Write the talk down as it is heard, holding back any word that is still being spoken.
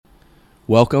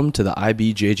Welcome to the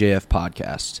IBJJF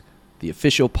Podcast, the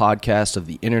official podcast of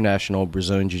the International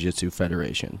Brazilian Jiu-Jitsu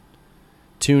Federation.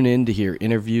 Tune in to hear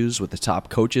interviews with the top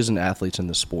coaches and athletes in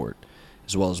the sport,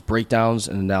 as well as breakdowns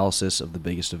and analysis of the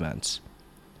biggest events.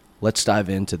 Let's dive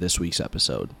into this week's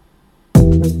episode.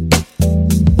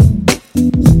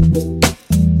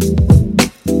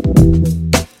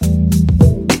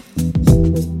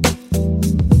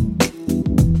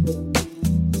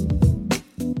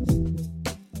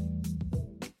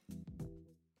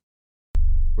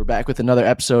 We're back with another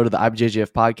episode of the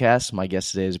IBJJF Podcast. My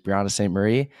guest today is Brianna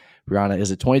Ste-Marie. Brianna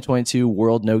is a 2022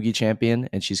 World No-Gi champion,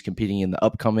 and she's competing in the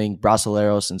upcoming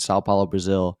Brasileiros in Sao Paulo,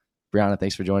 Brazil. Brianna,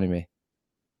 thanks for joining me.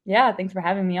 Yeah, thanks for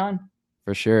having me on.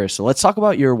 For sure. So let's talk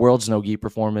about your World's No-Gi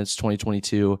performance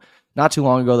 2022. Not too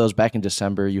long ago, that was back in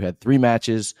December. You had 3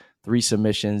 matches, 3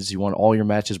 submissions. You won all your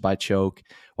matches by choke.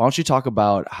 Why don't you talk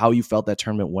about how you felt that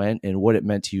tournament went and what it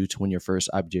meant to you to win your first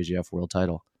IBJJF World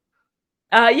title?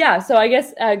 So I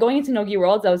guess going into No-Gi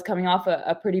Worlds, I was coming off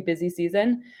a pretty busy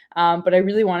season, but I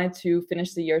really wanted to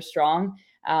finish the year strong.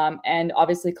 And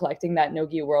obviously collecting that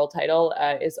No-Gi World title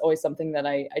is always something that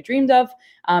I dreamed of.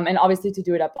 And obviously to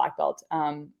do it at black belt.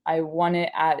 I won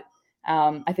it at,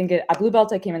 I think at blue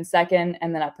belt, I came in second,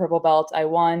 and then at purple belt, I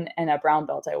won, and at brown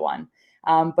belt, I won.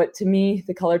 But to me,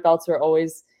 the colored belts were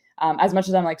always, as much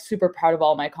as I'm like super proud of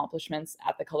all my accomplishments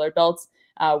at the colored belts,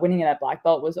 winning it at black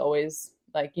belt was always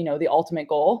the ultimate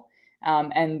goal.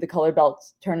 And the colored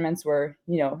belt tournaments were,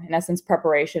 in essence,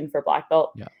 preparation for black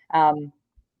belt. Yeah.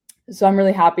 So I'm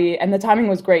really happy. And the timing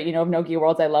was great, of No-Gi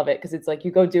Worlds. I love it because it's like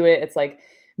you go do it. It's like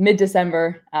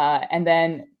mid-December. And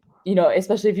then,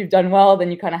 especially if you've done well,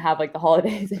 then you kind of have like the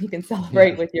holidays and you can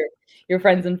celebrate with your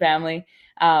friends and family.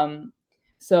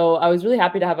 So I was really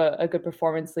happy to have a good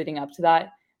performance leading up to that.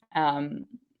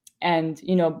 And,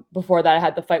 before that, I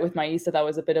had the fight with Maisa. That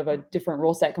was a bit of a different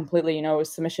rule set completely, it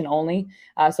was submission only.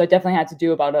 So I definitely had to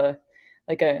do about a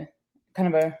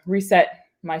kind of a reset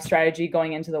my strategy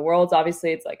going into the Worlds.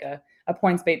 Obviously, it's like a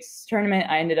points-based tournament.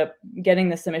 I ended up getting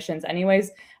the submissions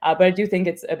anyways. But I do think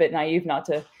it's a bit naive not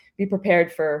to be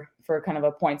prepared for kind of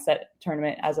a point set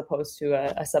tournament as opposed to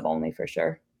a sub only for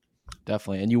sure.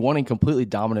 Definitely. And you won in completely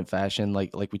dominant fashion.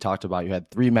 Like we talked about, you had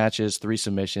 3 matches, 3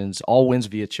 submissions, all wins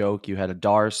via choke. You had a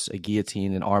darce, a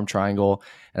guillotine, an arm triangle.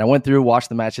 And I went through, watched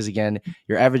the matches again.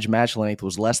 Your average match length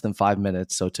was less than 5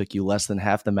 minutes. So it took you less than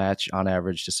half the match on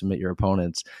average to submit your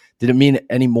opponents. Did it mean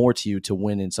any more to you to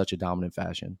win in such a dominant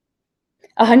fashion?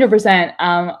 100%.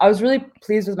 I was really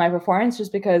pleased with my performance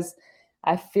just because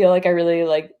I feel like I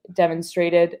really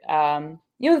demonstrated,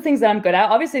 the things that I'm good at.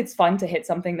 Obviously, it's fun to hit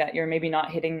something that you're maybe not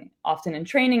hitting often in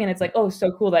training. And it's like, oh,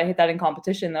 so cool that I hit that in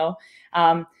competition though.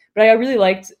 But I really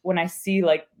liked when I see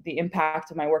the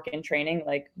impact of my work in training,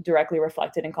 directly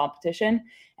reflected in competition.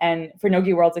 And for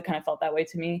No-Gi Worlds, it kind of felt that way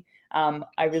to me.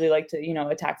 I really like to,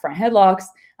 attack front headlocks.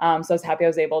 So I was happy I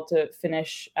was able to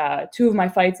finish 2 of my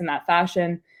fights in that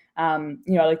fashion. I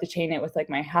like to chain it with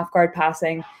my half guard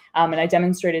passing. And I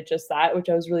demonstrated just that, which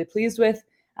I was really pleased with.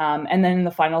 And then in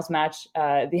the finals match,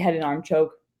 the head and arm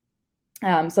choke,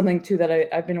 something too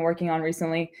that I've been working on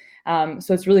recently.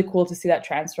 So it's really cool to see that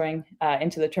transferring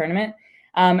into the tournament.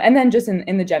 And then just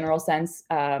in the general sense,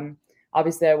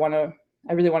 obviously I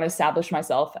really want to establish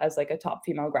myself as a top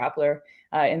female grappler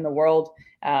in the world.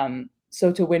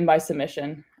 So to win by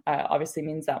submission obviously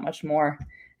means that much more.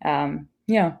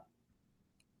 Yeah.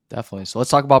 Definitely. So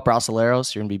let's talk about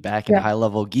Brasileiros. You're going to be back in a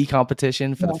high-level gi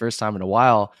competition for the first time in a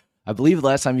while. I believe the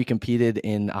last time you competed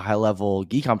in a high-level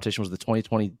gi competition was the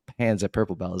 2020 Pans at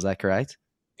Purple Belt. Is that correct?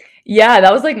 Yeah,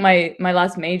 that was my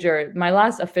last major. My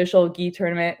last official gi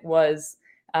tournament was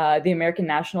the American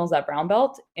Nationals at Brown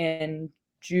Belt in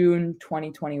June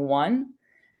 2021.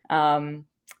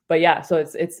 But yeah, so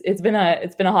it's been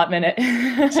a hot minute.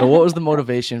 So what was the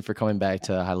motivation for coming back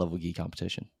to a high-level gi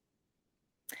competition?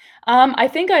 I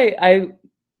think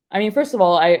I mean, first of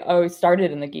all, I always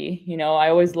started in the gi. I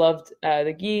always loved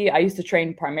the gi. I used to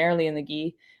train primarily in the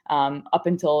gi up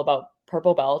until about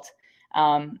purple belt.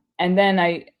 And then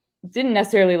I didn't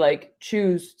necessarily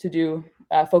choose to do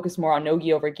focus more on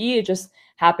no-gi over gi. It just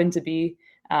happened to be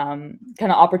kind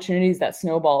of opportunities that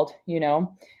snowballed,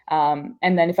 And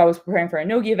then if I was preparing for a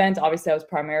no-gi event, obviously I was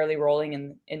primarily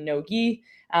rolling in no-gi.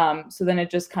 So then it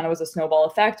just kind of was a snowball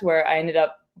effect where I ended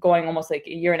up going almost a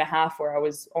year and a half where I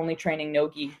was only training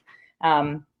no-gi.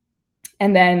 And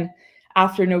then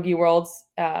after No-Gi Worlds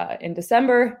in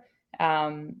December,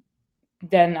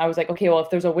 then I was like, okay, well, if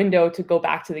there's a window to go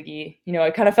back to the gi,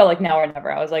 it kind of felt like now or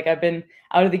never. I was like, I've been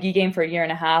out of the gi game for a year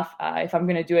and a half. If I'm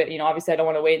going to do it, obviously I don't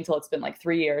want to wait until it's been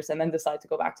 3 years and then decide to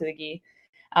go back to the gi.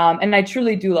 And I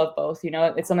truly do love both.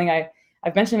 It's something I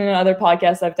I've mentioned in other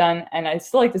podcasts I've done, and I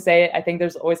still like to say it, I think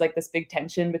there's always like this big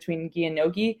tension between gi and no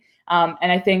gi.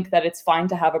 And I think that it's fine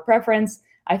to have a preference.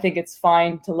 I think it's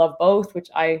fine to love both, which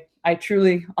I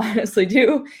truly, honestly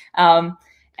do.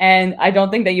 And I don't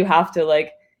think that you have to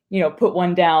like, put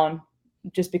one down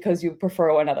just because you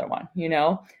prefer another one,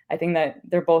 I think that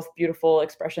they're both beautiful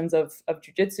expressions of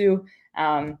jiu-jitsu.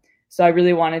 So I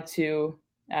really wanted to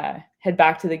head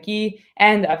back to the gi.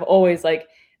 And I've always like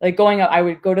going out, I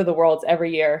would go to the Worlds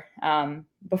every year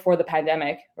before the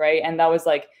pandemic, right? And that was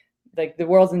like the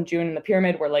Worlds in June and the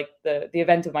Pyramid were like the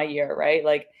event of my year, right?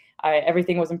 Like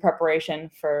everything was in preparation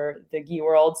for the gi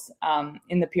Worlds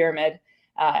in the Pyramid.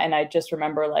 And I just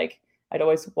remember like I'd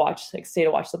always stay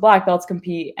to watch the black belts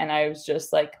compete. And I was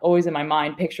just like always in my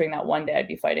mind picturing that one day I'd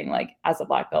be fighting like as a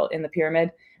black belt in the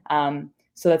Pyramid.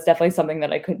 So that's definitely something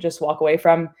that I couldn't just walk away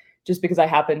from just because I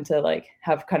happened to like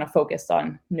have kind of focused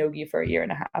on no-gi for a year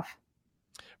and a half.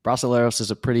 Brasileiros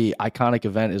is a pretty iconic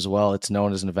event as well. It's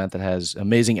known as an event that has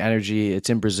amazing energy. It's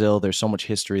in Brazil. There's so much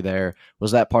history there.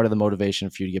 Was that part of the motivation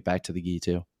for you to get back to the gi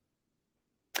too?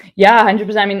 Yeah,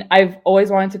 100%. I mean, I've always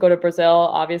wanted to go to Brazil,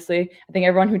 obviously. I think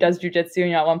everyone who does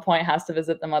jiu-jitsu, at one point has to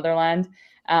visit the motherland.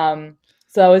 So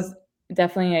that was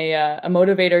definitely a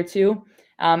motivator too.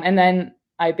 And then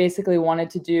I basically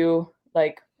wanted to do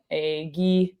like a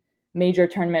gi major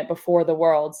tournament before the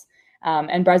Worlds.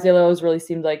 And Brasileiros really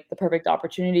seemed like the perfect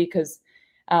opportunity because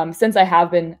since I have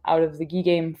been out of the gi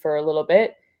game for a little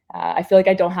bit, I feel like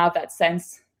I don't have that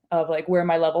sense of like where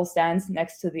my level stands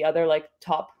next to the other like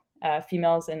top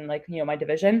females in like, my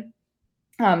division.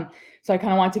 So I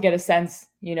kind of want to get a sense,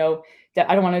 that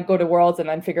I don't want to go to Worlds and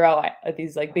then figure out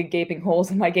these like big gaping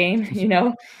holes in my game,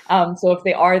 So if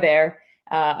they are there,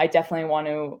 I definitely want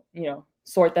to,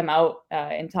 sort them out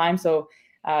in time. So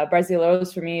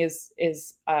Brasileiros for me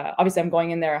is obviously I'm going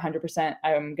in there 100%.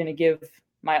 I'm going to give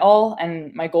my all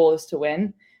and my goal is to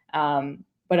win.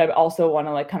 But I also want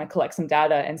to like kind of collect some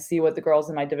data and see what the girls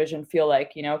in my division feel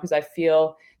like, because I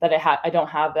feel that I don't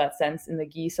have that sense in the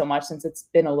gi so much since it's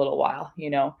been a little while,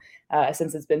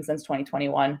 since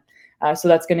 2021. So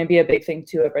that's going to be a big thing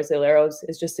too at Brasileiros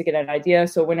is just to get an idea.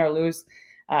 So win or lose,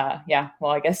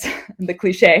 well, I guess the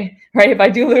cliche, right? If I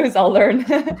do lose, I'll learn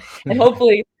and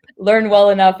hopefully learn well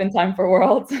enough in time for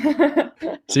Worlds.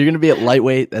 So you're going to be at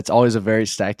lightweight. That's always a very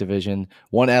stacked division.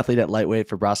 One athlete at lightweight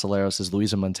for Brasileiros is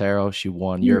Luisa Montero. She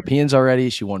won Europeans already.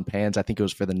 She won Pans. I think it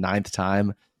was for the 9th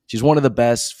time. She's one of the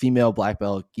best female black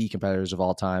belt gi competitors of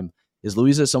all time. Is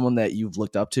Luisa someone that you've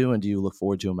looked up to, and do you look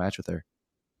forward to a match with her?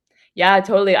 Yeah,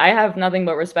 totally. I have nothing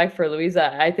but respect for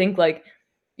Luisa. I think like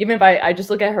even if I just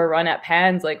look at her run at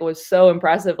Pans, like it was so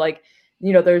impressive. Like,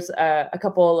 there's a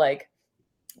couple like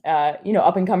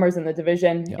up and comers in the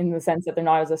division in the sense that they're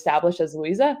not as established as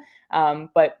Luisa.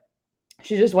 But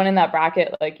she just went in that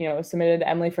bracket, like, submitted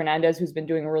Emily Fernandez, who's been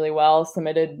doing really well,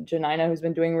 submitted Janina, who's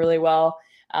been doing really well.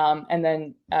 And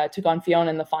then took on Fiona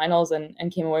in the finals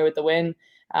and came away with the win.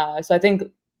 So I think,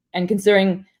 and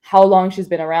considering how long she's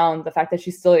been around, the fact that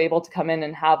she's still able to come in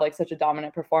and have like such a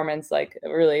dominant performance, like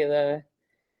really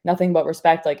nothing but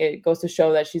respect. Like it goes to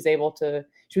show that she was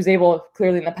able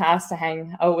clearly in the past to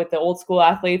hang out with the old school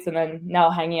athletes and then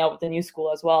now hanging out with the new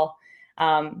school as well.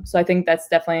 So I think that's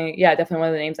definitely one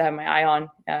of the names I have my eye on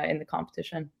in the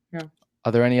competition. Yeah.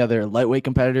 Are there any other lightweight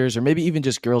competitors or maybe even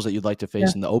just girls that you'd like to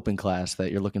face in the open class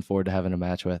that you're looking forward to having a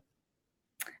match with?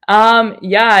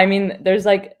 I mean, there's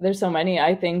so many.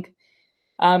 I think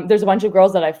there's a bunch of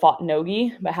girls that I fought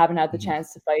no-gi but haven't had the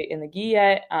chance to fight in the gi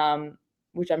yet,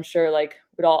 which I'm sure like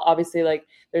would all obviously like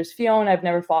there's Fiona. I've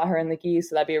never fought her in the gi,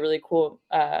 so that'd be a really cool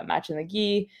match in the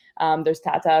gi. There's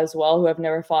Tata as well, who I've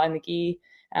never fought in the gi.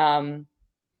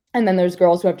 And then there's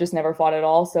girls who have just never fought at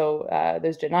all. So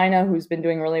there's Janina, who's been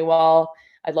doing really well.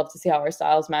 I'd love to see how our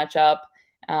styles match up.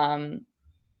 And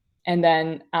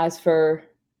then as for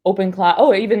open class,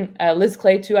 even Liz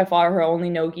Clay too. I fought her only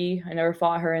no gi. I never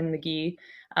fought her in the gi.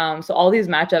 So all these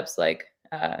matchups like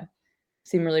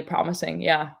seem really promising.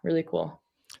 Yeah, really cool.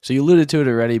 So you alluded to it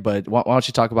already, but why don't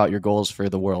you talk about your goals for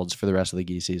the Worlds for the rest of the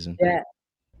gi season?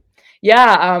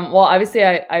 Yeah. Well, obviously,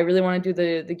 I really want to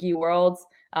do the gi Worlds.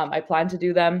 I plan to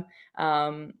do them.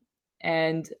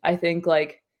 And I think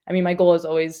my goal is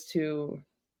always to,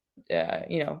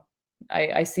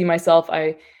 I see myself,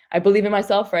 I believe in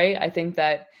myself, right? I think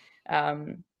that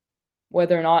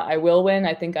whether or not I will win,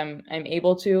 I think I'm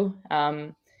able to.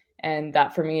 And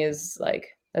that for me is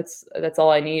like, that's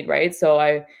all I need, right? So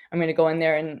I'm going to go in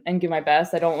there and give my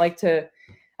best. I like to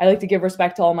give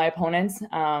respect to all my opponents.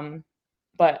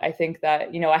 But I think that,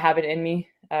 I have it in me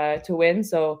to win.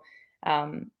 So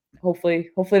hopefully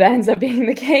that ends up being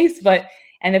the case. But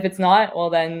And if it's not, well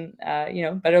then,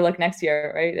 better luck next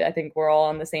year, right? I think we're all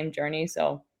on the same journey.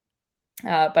 So,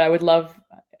 but I would love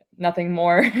nothing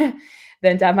more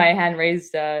than to have my hand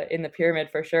raised in the pyramid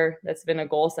for sure. That's been a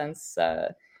goal since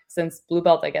blue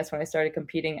belt, I guess, when I started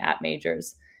competing at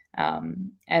majors.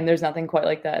 And there's nothing quite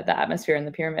like the atmosphere in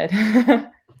the pyramid.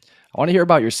 I want to hear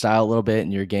about your style a little bit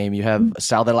in your game. You have a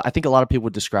style that I think a lot of people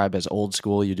would describe as old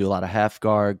school. You do a lot of half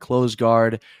guard, close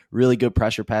guard, really good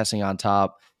pressure passing on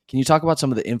top. Can you talk about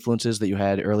some of the influences that you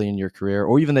had early in your career,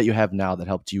 or even that you have now, that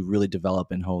helped you really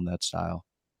develop and hone that style?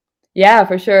 Yeah,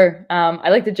 for sure. I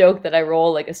like to joke that I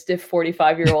roll like a stiff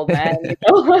 45-year-old man.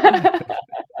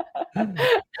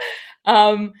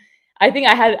 I think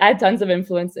I had tons of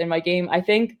influence in my game. I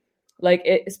think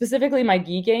specifically my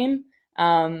gi game.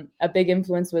 A big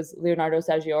influence was Leonardo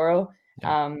Saggioro,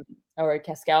 or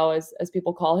Cascao as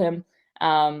people call him.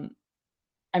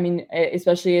 I mean,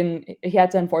 especially he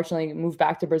had to unfortunately move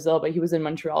back to Brazil, but he was in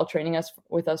Montreal training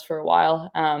with us for a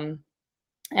while.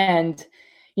 And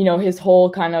his whole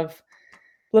kind of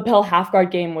lapel half guard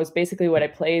game was basically what I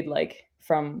played like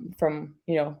from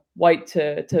white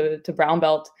to brown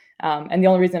belt. And the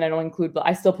only reason I don't include,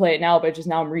 I still play it now, but just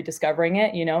now I'm rediscovering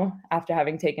it, after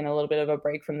having taken a little bit of a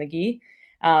break from the gi.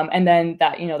 And then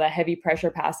that heavy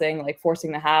pressure passing, like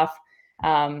forcing the half,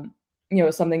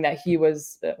 something that he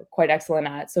was quite excellent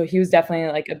at. So he was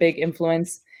definitely like a big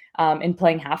influence in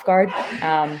playing half guard.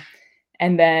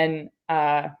 And then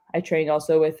I trained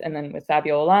also with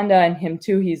Fabio Olanda, and him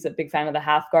too. He's a big fan of the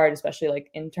half guard, especially like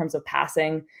in terms of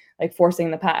passing, like forcing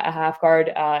the half guard,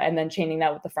 and then chaining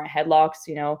that with the front headlocks.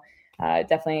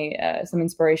 Definitely some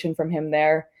inspiration from him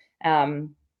there.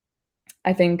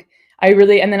 I think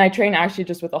and then I train actually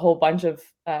just with a whole bunch of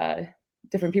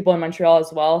different people in Montreal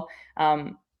as well.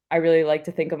 I really like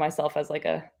to think of myself as like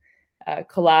a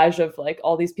collage of like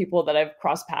all these people that I've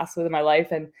crossed paths with in my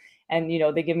life, and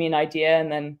they give me an idea,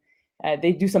 and then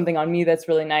they do something on me that's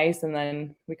really nice, and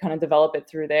then we kind of develop it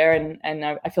through there. And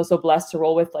I feel so blessed to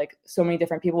roll with like so many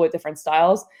different people with different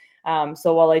styles.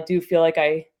 So while I do feel like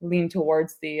I lean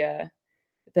towards the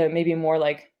maybe more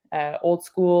like old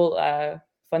school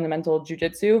fundamental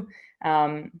jiu-jitsu,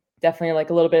 definitely like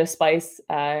a little bit of spice,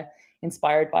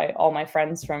 inspired by all my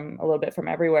friends from a little bit from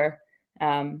everywhere.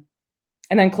 And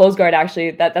then close guard,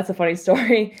 actually, that's a funny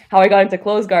story. How I got into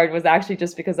close guard was actually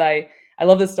just because I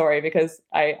love this story because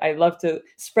I love to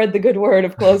spread the good word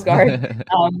of close guard.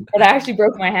 But I actually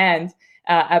broke my hand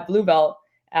at blue belt.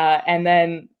 And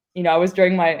then, I was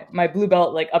during my blue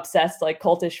belt, like obsessed, like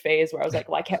cultish phase where I was like,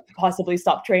 well, I can't possibly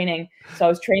stop training. So I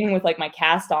was training with like my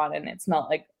cast on, and it smelled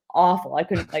like awful. I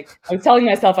couldn't I was telling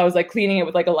myself I was like cleaning it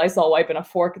with like a Lysol wipe and a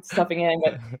fork stuffing it in,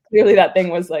 but clearly that thing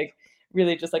was like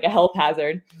really just like a health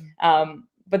hazard.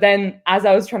 But then as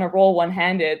I was trying to roll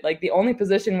one-handed, like the only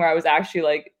position where I was actually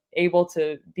like able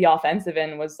to be offensive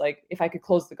in was like if I could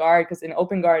close the guard, because in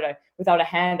open guard, without a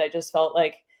hand, I just felt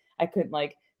like I couldn't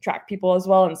like track people as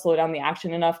well and slow down the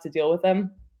action enough to deal with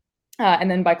them.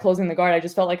 And then by closing the guard, I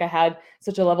just felt like I had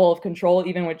such a level of control,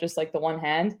 even with just like the one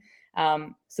hand.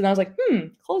 So then I was like,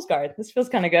 close guard, this feels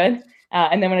kind of good.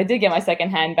 And then when I did get my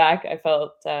second hand back, I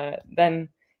felt then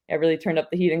I really turned up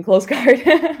the heat in close guard.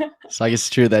 So I guess it's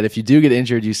true that if you do get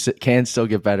injured, you can still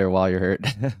get better while you're hurt.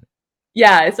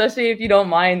 Yeah, especially if you don't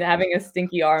mind having a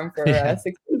stinky arm for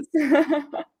 6 weeks.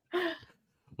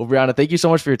 Well, Brianna, thank you so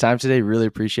much for your time today. Really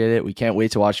appreciate it. We can't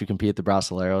wait to watch you compete at the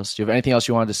Brasileiros. Do you have anything else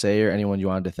you wanted to say, or anyone you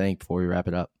wanted to thank before we wrap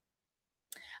it up?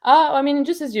 I mean,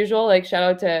 just as usual, like shout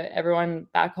out to everyone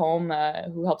back home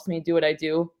who helps me do what I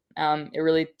do. It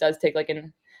really does take like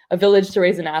a village to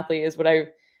raise an athlete, is what I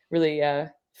really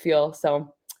feel.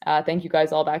 So thank you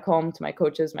guys all back home, to my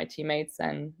coaches, my teammates,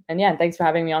 and yeah, thanks for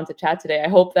having me on to chat today. I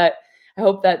hope that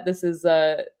this is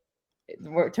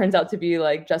it turns out to be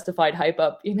like justified hype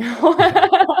up,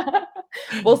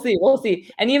 We'll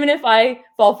see. And even if I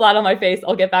fall flat on my face,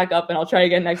 I'll get back up and I'll try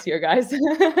again next year, guys.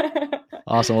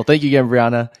 Awesome. Well, thank you again,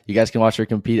 Brianna. You guys can watch her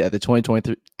compete at the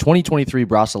 2023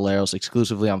 Brasileiros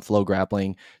exclusively on Flow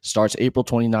Grappling. Starts April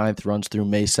 29th, runs through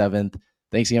May 7th.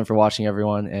 Thanks again for watching,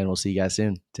 everyone, and we'll see you guys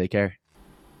soon. Take care.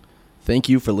 Thank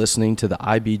you for listening to the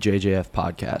IBJJF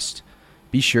podcast.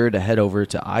 Be sure to head over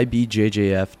to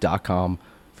IBJJF.com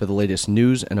for the latest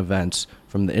news and events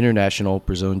from the International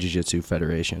Brazilian Jiu-Jitsu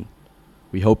Federation.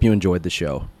 We hope you enjoyed the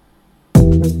show.